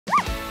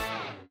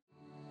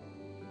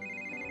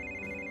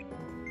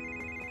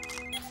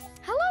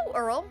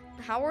Earl.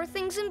 How are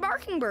things in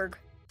Barkingburg?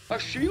 A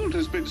shield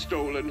has been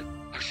stolen.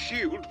 A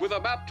shield with a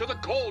map to the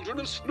Cauldron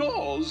of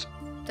Snores.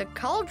 The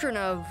Cauldron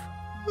of...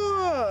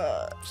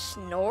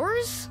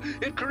 snores?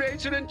 It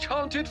creates an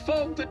enchanted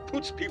fog that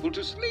puts people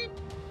to sleep.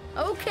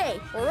 Okay,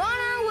 we're on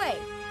our way.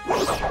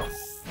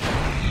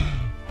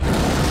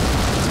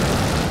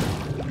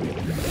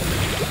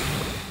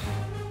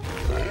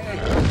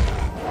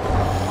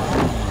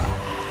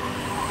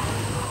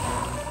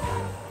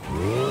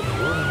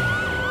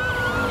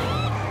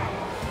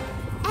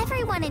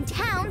 Everyone in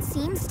town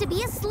seems to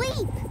be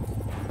asleep.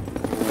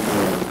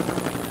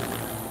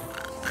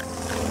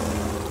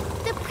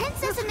 The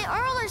princess and the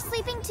Earl are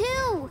sleeping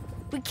too.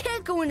 We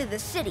can't go into the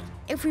city.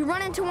 If we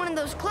run into one of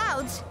those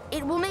clouds,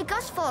 it will make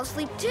us fall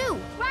asleep too.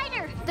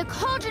 Ryder, the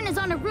cauldron is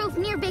on a roof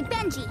near Big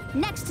Benji,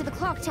 next to the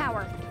clock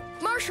tower.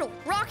 Marshall,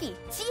 Rocky,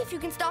 see if you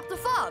can stop the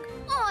fog.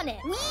 On it.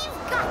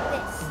 We've got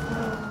this.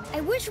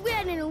 I wish we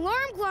had an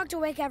alarm clock to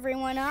wake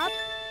everyone up.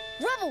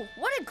 Rubble,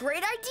 what a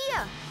great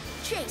idea.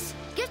 Chase,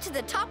 get to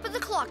the top of the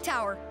clock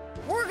tower.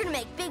 We're gonna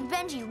make Big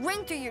Benji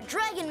ring through your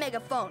dragon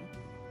megaphone.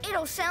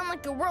 It'll sound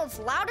like the world's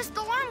loudest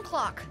alarm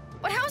clock.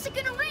 But how's it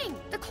gonna ring?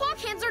 The clock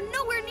hands are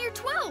nowhere near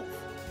 12.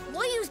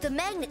 We'll use the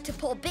magnet to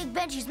pull Big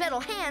Benji's metal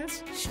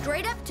hands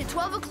straight up to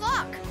 12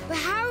 o'clock. But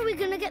how are we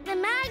gonna get the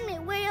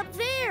magnet way up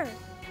there?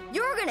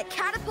 You're gonna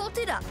catapult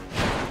it up.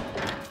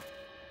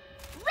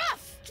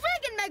 Ruff!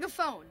 Dragon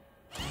megaphone!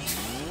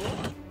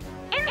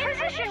 In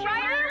position,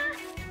 Ryder!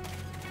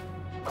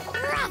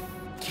 Ruff!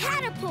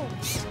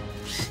 Catapult!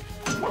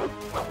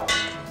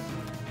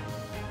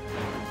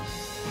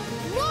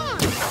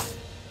 Launch!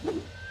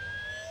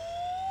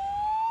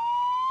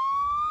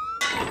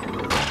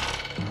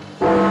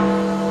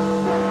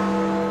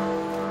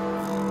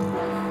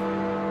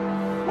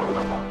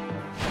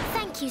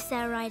 Thank you,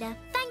 Sir Ryder.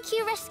 Thank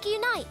you, Rescue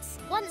Knights.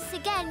 Once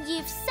again,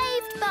 you've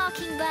saved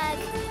Barkingburg.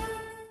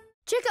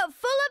 Check out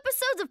full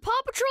episodes of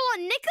PAW Patrol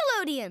on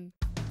Nickelodeon.